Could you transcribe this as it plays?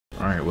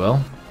Alright,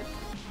 well.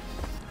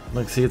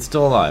 Look, see, it's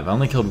still alive. I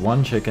only killed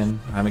one chicken.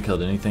 I haven't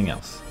killed anything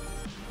else.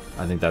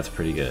 I think that's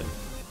pretty good.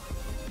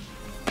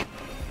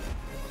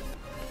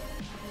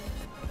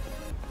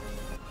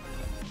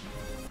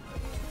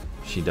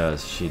 She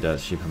does. She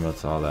does. She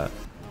promotes all that.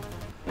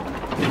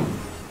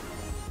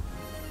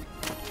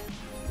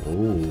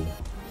 Whoa.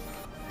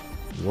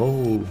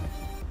 Whoa.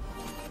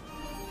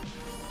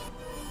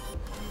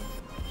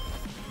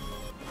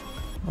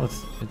 Oh,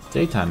 it's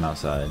daytime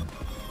outside.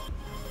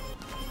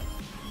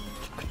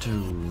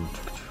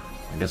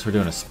 I guess we're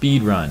doing a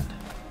speed run.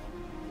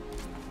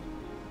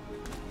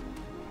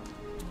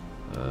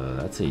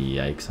 That's a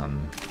yikes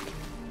on.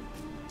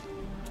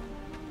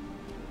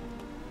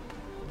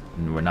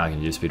 And we're not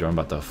gonna do speed run. I'm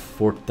about to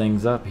fork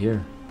things up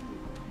here.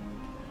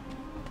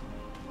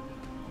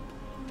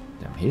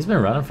 Damn, he's been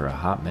running for a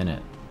hot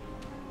minute.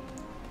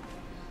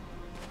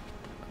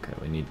 Okay,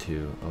 we need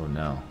to. Oh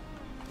no.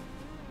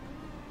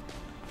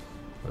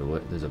 Wait,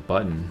 what? There's a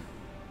button.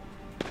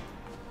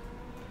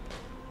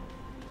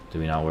 Do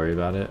we not worry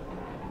about it?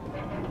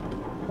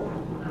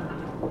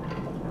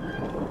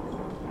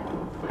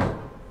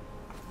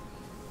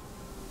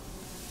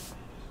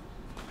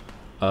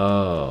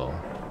 Oh.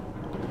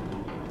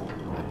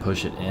 I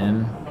push it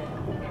in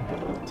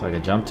so I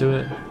can jump to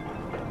it?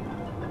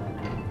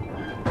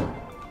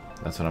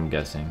 That's what I'm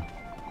guessing.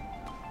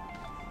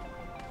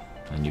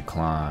 And you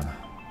climb.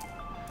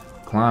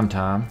 Climb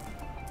time.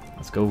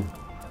 Let's go.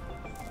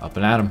 Up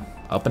and at 'em.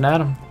 Up and at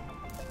 'em.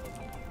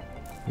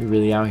 We're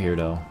really out here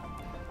though.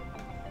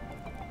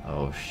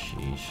 Oh,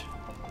 sheesh.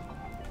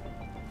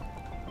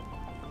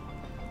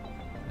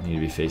 I need to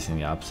be facing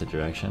the opposite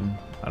direction.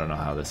 I don't know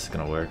how this is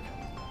gonna work.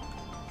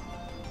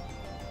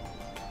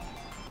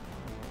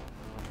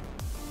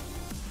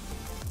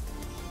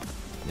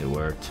 It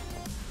worked.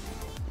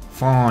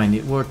 Fine,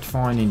 it worked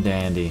fine and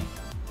dandy.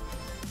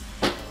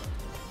 Can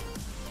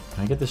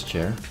I get this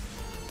chair?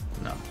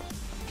 No.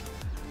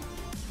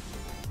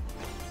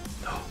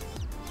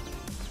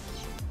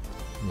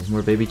 There's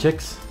more baby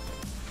chicks?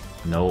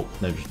 Nope,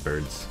 they're just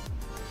birds.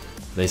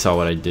 They saw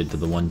what I did to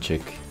the one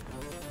chick.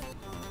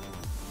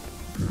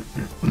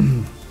 I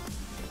feel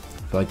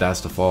like that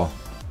has to fall.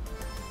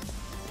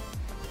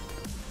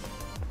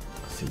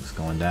 Let's see what's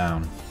going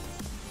down.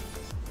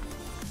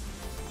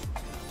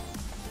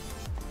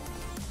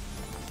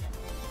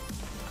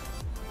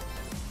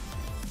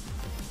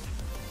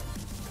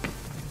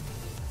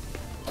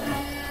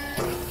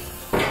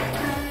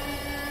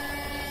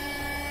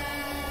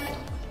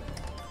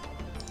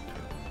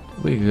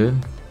 We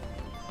good.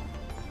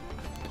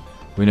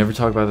 We never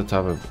talk about the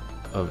topic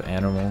of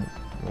animal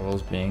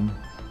worlds being.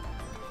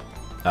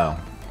 Oh,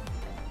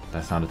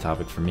 that's not a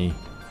topic for me.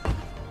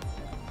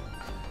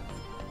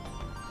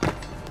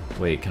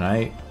 Wait, can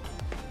I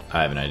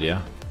have an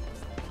idea.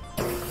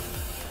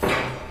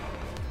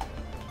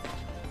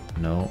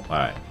 No?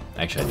 Alright.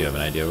 Actually, I do have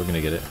an idea. We're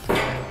gonna get it.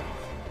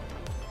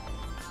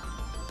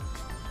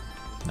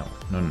 No,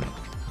 no, no.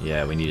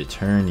 Yeah, we need to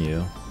turn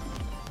you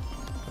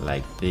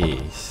like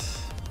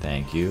this.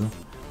 Thank you.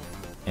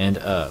 And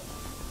up.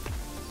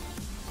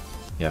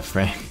 Yeah,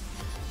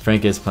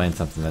 Frank is playing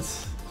something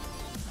that's...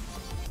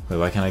 Wait,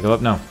 why can't I go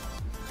up? No.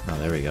 Oh,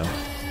 there we go.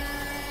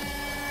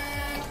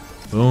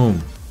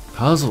 Boom.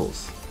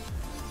 Puzzles.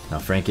 Now,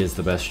 Frank is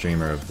the best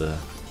streamer of the...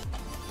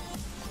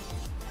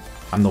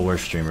 I'm the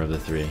worst streamer of the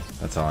three.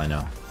 That's all I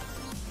know.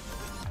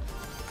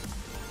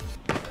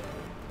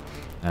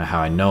 And how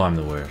I know I'm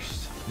the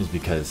worst is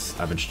because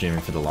I've been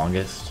streaming for the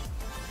longest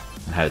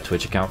and had a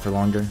Twitch account for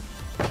longer.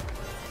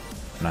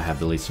 And I have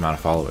the least amount of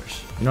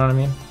followers. You know what I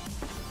mean?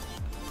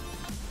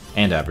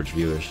 And average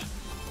viewers.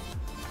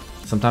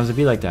 Sometimes it'd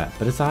be like that,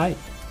 but it's alright.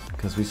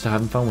 Because we're still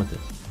having fun with it.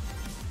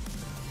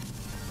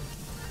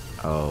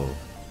 Oh.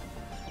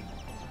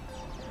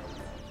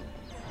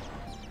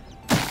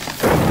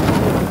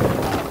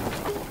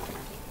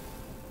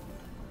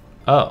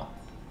 Oh.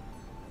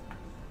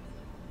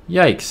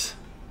 Yikes.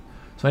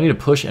 So I need to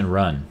push and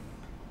run.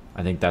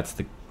 I think that's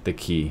the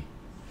key.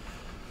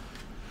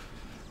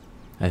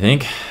 I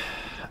think.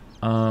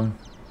 Ooh.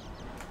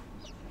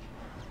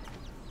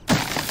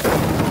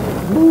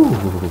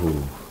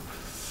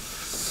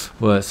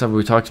 What? So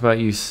we talked about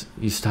you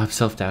stop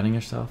self-doubting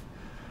yourself?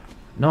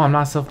 No, I'm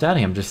not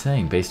self-doubting. I'm just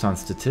saying, based on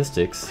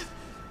statistics,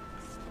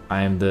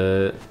 I am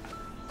the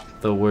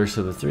worst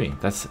of the three.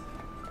 That's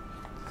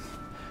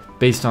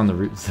based on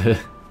the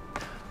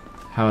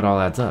how it all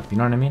adds up. You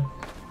know what I mean?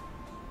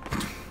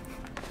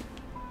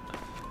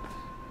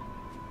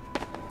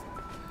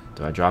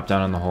 Do I drop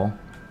down in the hole?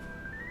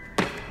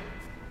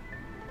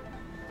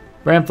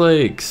 Bran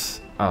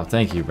Flakes! Oh,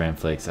 thank you, Bran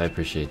Flakes. I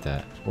appreciate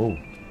that. Oh.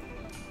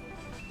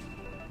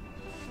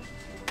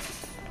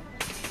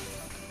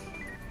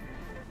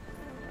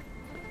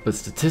 But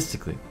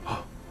statistically...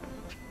 Oh,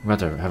 we're about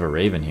to have a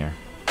raven here.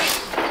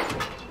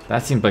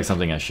 That seems like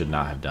something I should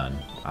not have done.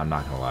 I'm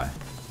not gonna lie.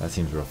 That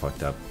seems real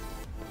fucked up.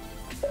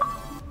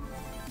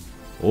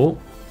 Oh.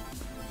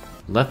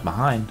 Left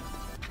behind.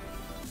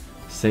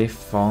 Safe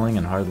falling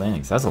and hard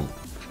landings. That's a...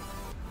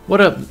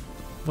 What up?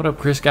 What up,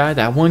 Chris guy?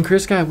 That one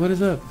Chris guy, what is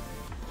up?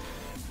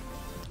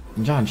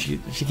 John, she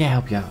can't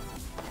help you out.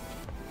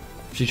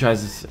 She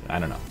tries to, I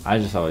don't know. I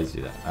just always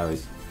do that. I'm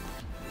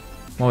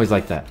always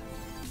like that.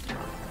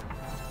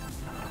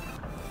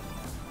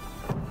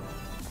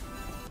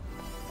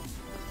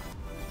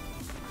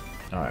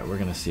 Alright, we're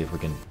gonna see if we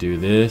can do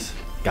this.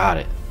 Got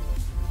it.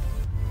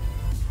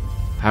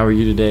 How are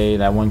you today,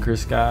 that one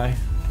Chris guy?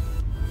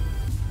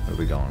 Where are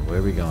we going? Where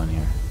are we going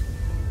here?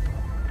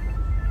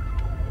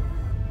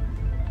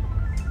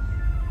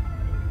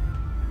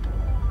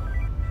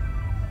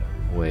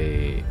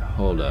 Wait,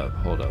 hold up.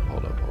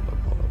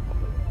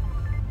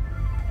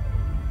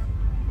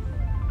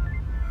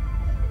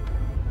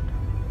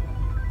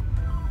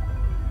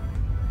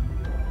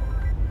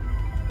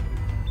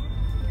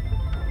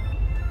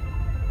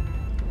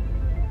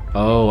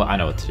 Oh, I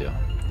know what to do.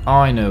 Oh,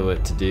 I know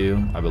what to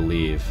do. I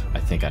believe. I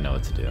think I know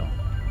what to do.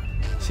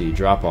 So you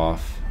drop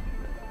off.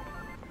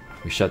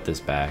 We shut this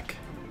back.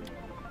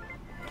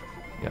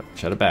 Yep,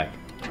 shut it back.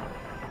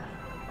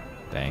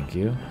 Thank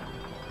you.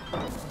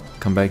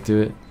 Come back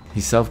to it.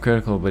 He's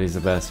self-critical, but he's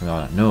the best.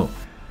 No,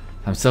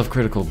 I'm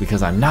self-critical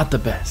because I'm not the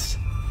best.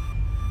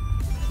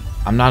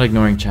 I'm not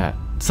ignoring chat.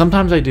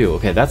 Sometimes I do.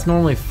 Okay, that's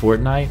normally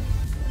Fortnite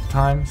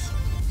times,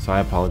 so I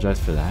apologize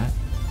for that.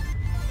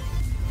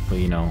 But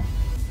you know,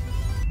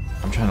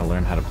 I'm trying to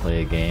learn how to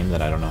play a game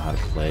that I don't know how to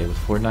play with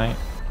Fortnite.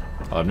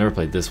 Oh, I've never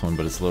played this one,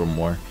 but it's a little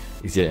more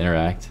easy to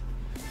interact.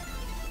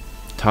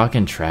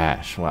 Talking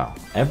trash. Wow,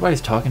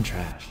 everybody's talking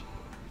trash.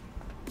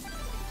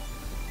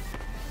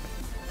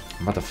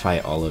 I'm about to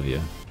fight all of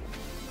you.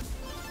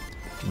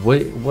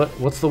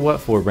 What's the what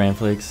for,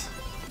 Brandflakes?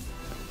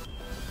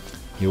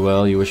 You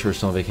wish you were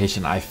still on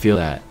vacation. I feel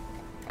that,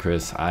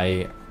 Chris.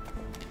 I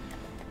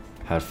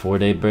had a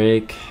 4-day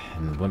break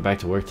and went back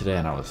to work today,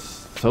 and I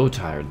was so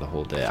tired the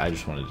whole day. I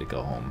just wanted to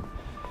go home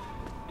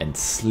and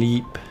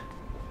sleep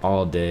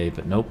all day,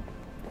 but nope,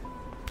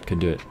 couldn't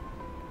do it.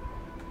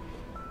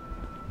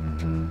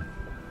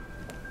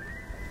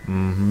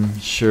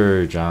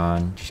 Sure,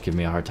 John. Just give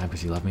me a hard time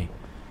because you love me.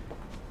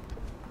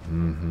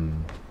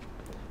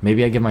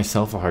 Maybe I give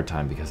myself a hard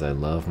time because I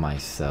love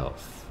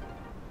myself.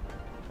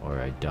 Or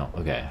I don't.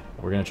 Okay,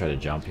 we're gonna try to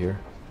jump here.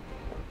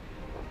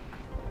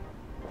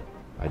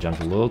 I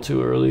jumped a little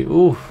too early.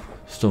 Ooh,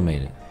 still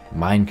made it.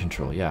 Mind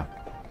control, yeah.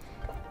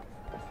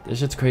 This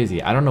shit's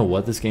crazy. I don't know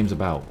what this game's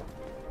about,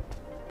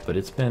 but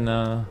it's been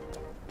a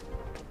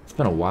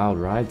wild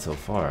ride so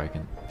far. I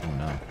don't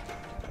know.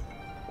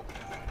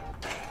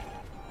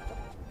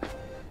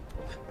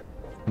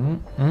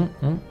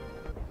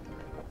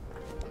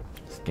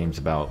 This game's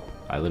about,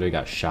 I literally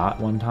got shot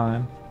one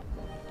time.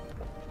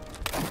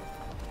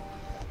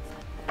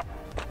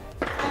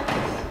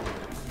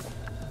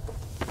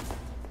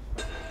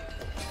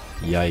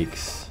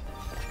 Yikes.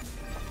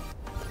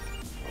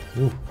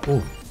 Ooh,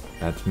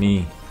 that's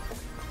me.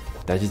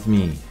 That is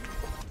me.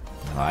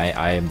 No,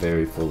 I am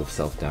very full of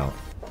self-doubt.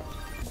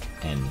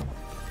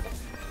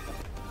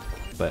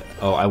 But,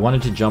 oh, I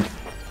wanted to jump.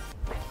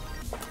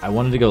 I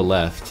wanted to go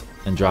left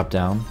and drop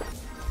down.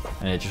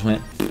 And it just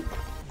went.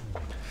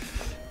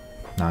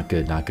 Not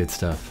good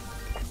stuff.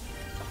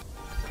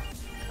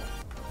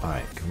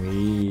 Alright, can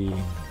we...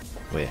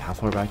 Wait, how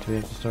far back do we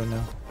have to start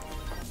now?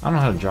 I don't know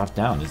how to drop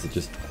down. Is it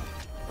just...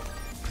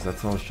 Because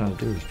that's all I was trying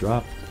to do, is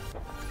drop.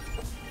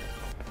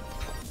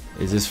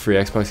 Is this free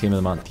Xbox Game of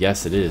the Month?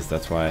 Yes, it is.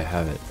 That's why I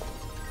have it.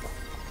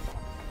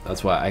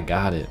 That's why I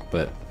got it,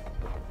 but...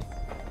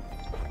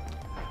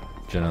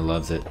 Jenna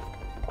loves it.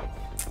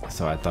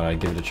 So I thought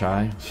I'd give it a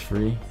try. It's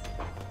free.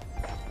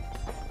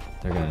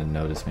 They're gonna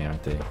notice me,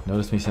 aren't they?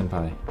 Notice me,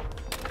 senpai.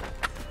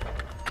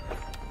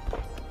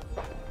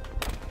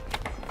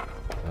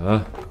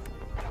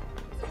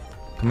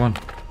 Come on.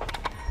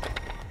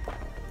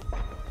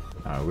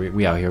 Alright,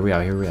 we out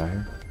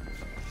here.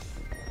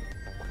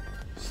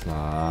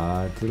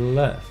 Slide to the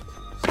left.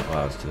 Oh,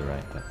 I was to the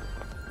right. But...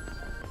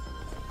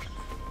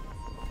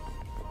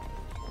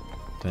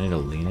 Do I need to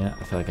lean it?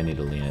 I feel like I need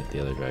to lean it the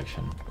other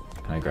direction.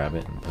 Can I grab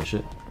it and push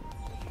it?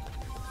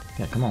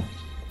 Yeah, come on.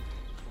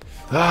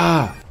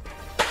 Ah!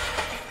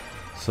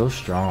 So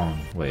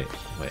strong. Wait,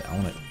 I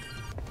want it.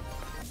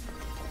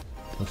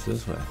 What's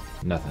this way?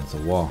 Nothing, it's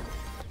a wall.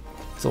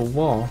 It's a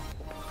wall.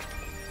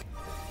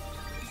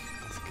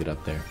 Let's get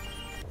up there.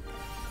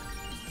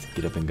 Let's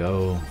get up and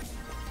go.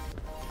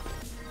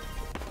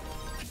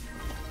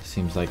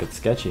 Seems like it's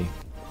sketchy.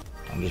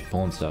 I'm just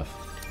pulling stuff.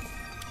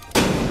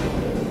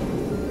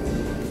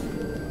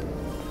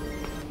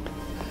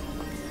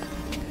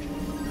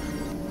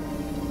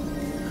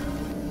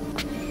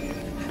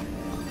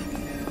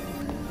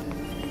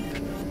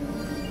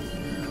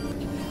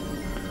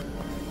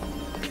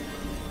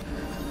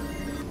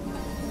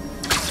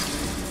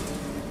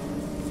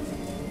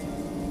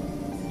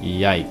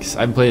 Yikes.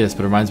 I haven't played this,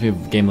 but it reminds me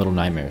of game Little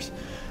Nightmares.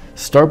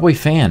 Starboy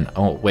Fan.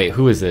 Oh, wait,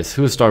 who is this?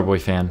 Who is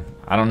Starboy Fan?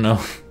 I don't know.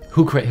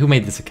 Who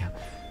made this account?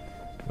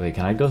 Wait,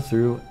 can I go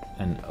through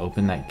and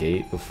open that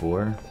gate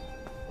before?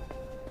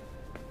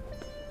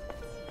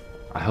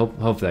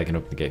 Hopefully I can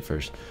open the gate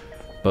first.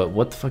 But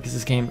what the fuck is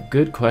this game?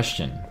 Good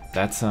question.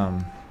 That's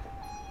I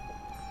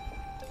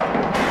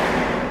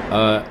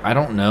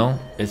don't know.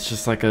 It's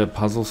just like a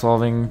puzzle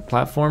solving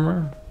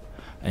platformer.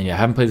 And yeah, I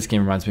haven't played this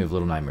game. It reminds me of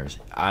Little Nightmares.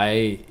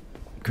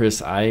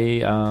 Chris, I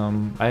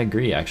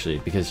agree actually,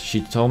 because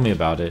she told me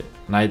about it,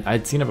 and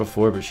I'd seen it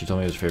before, but she told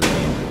me it was her favorite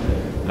game.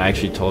 And I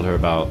actually told her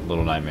about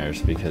Little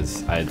Nightmares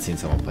because I had seen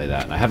someone play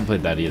that. And I haven't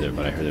played that either,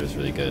 but I heard it was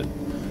really good.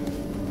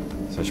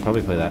 So I should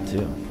probably play that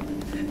too.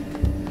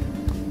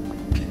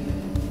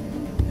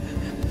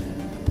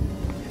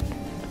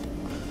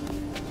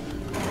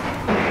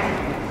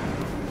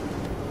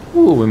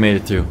 Ooh, we made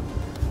it through.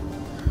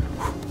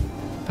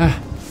 Ah.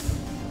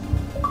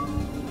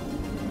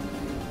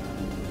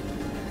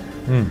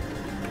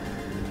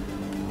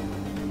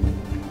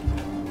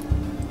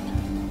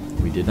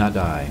 We did not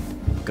die.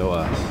 Go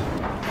us.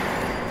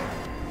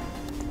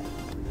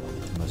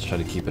 Let's try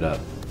to keep it up.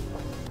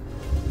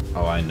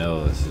 Oh, I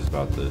know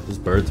this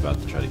bird's about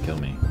to try to kill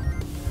me.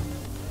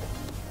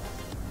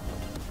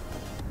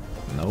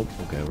 Nope.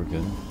 Okay, we're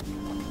good.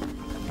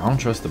 I don't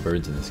trust the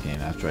birds in this game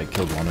after I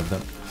killed one of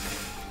them.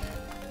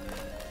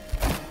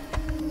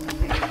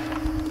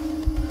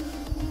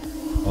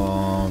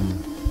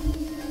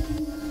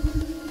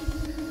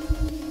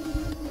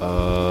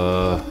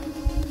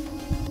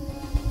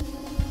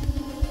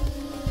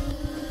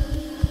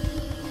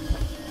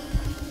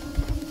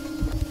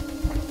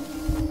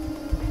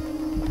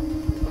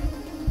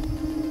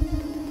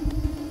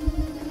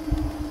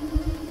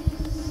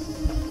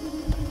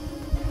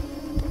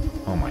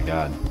 Oh my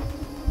god.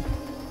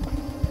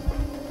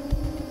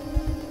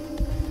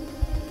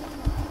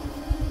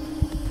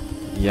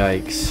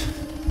 Yikes.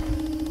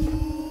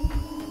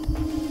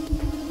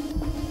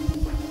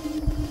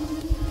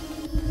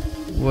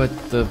 What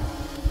the...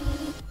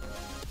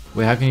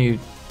 Wait, how can you...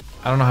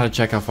 I don't know how to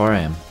check how far I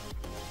am.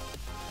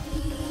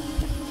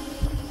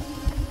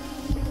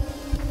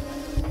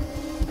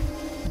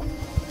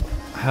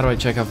 How do I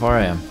check how far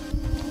I am?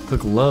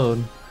 Click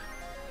load.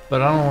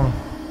 But I don't want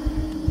to...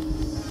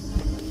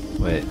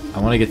 Wait, I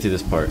want to get through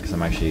this part because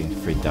I'm actually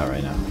freaked out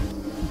right now.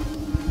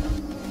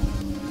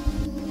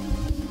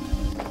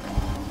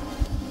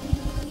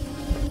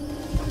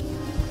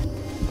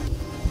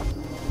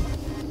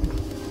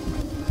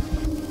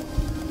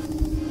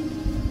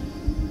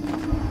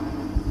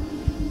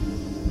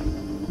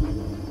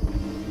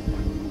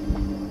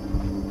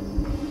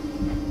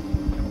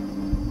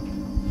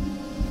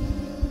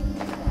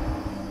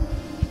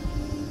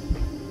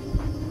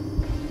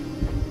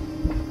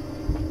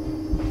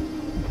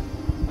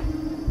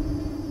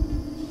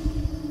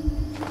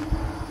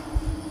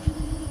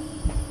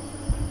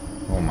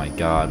 Oh my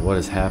god, what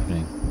is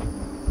happening?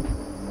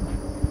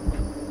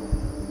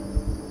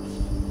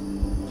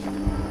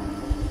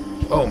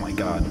 Oh my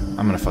god,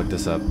 I'm gonna fuck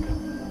this up.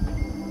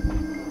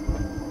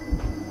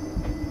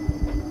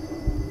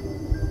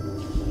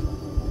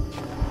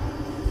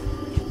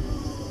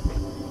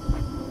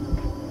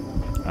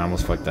 I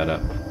almost fucked that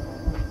up.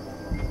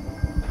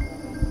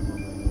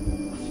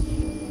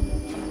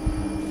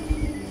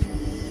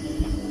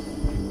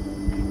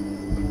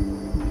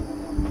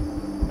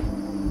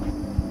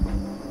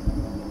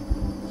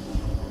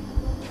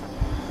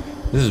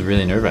 This is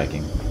really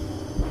nerve-wracking.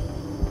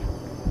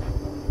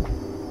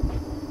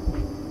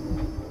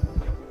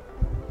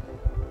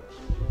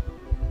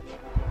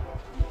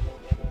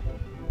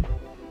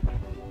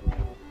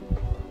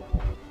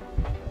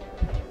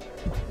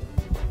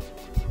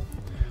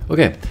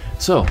 Okay,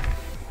 so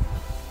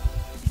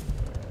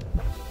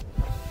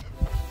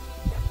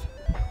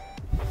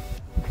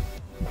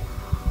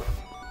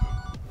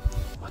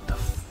what the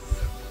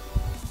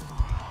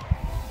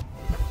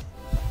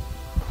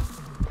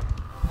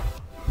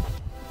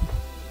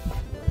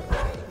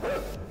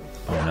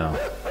oh no.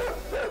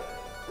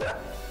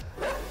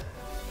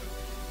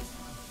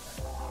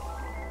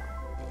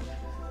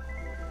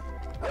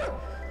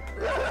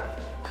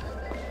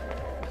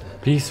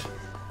 Peace.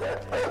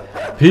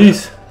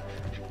 Peace.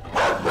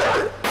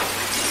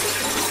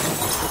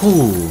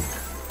 Ooh.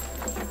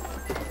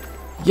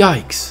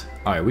 Yikes.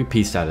 Alright, we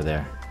pieced out of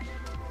there.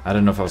 I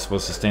don't know if I was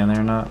supposed to stand there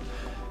or not.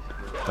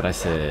 But I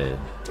said,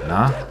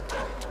 nah.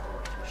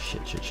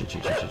 Shit.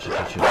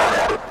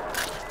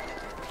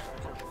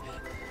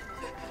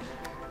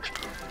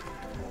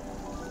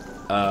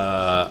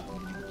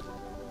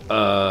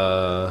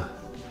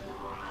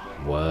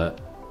 What?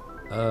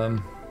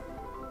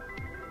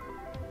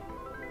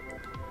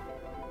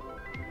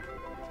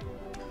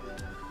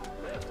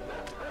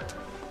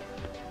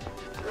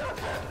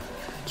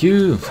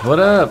 Q, what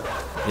up?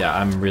 Yeah,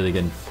 I'm really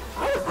getting...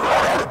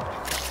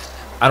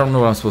 I don't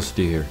know what I'm supposed to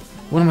do here.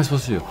 What am I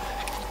supposed to do?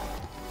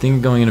 Think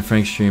of going into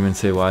Frank's stream and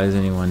say, why is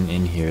anyone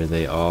in here?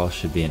 They all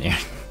should be in here.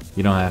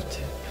 You don't have to.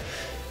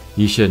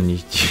 You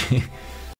shouldn't.